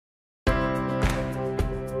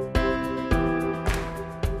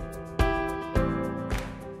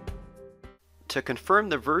To confirm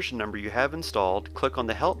the version number you have installed, click on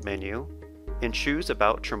the Help menu and choose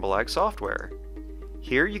About Trimble Ag Software.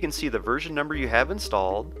 Here you can see the version number you have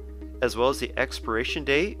installed, as well as the expiration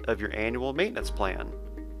date of your annual maintenance plan.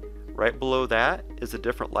 Right below that is the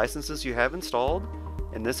different licenses you have installed.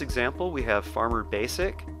 In this example, we have Farmer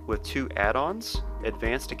Basic with 2 add-ons,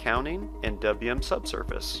 Advanced Accounting and WM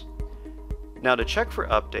Subsurface. Now to check for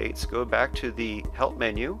updates, go back to the Help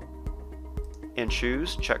menu and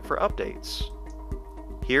choose Check for Updates.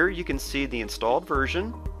 Here you can see the installed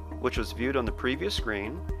version, which was viewed on the previous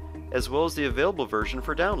screen, as well as the available version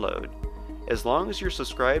for download. As long as you're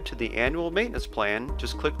subscribed to the annual maintenance plan,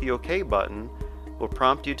 just click the OK button, will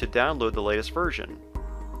prompt you to download the latest version.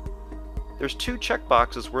 There's 2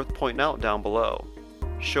 checkboxes worth pointing out down below.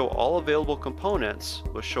 Show all available components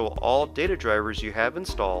will show all data drivers you have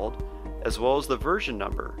installed, as well as the version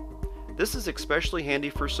number. This is especially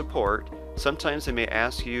handy for support. Sometimes they may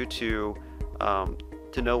ask you to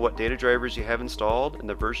know what data drivers you have installed and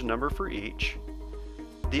the version number for each.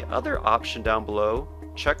 The other option down below,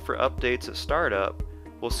 Check for Updates at Startup,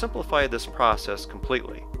 will simplify this process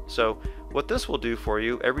completely. So what this will do for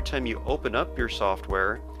you, every time you open up your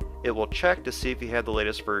software, it will check to see if you have the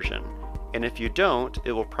latest version. And if you don't,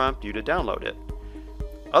 it will prompt you to download it.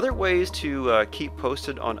 Other ways to keep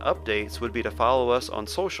posted on updates would be to follow us on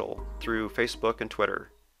social through Facebook and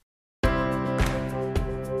Twitter.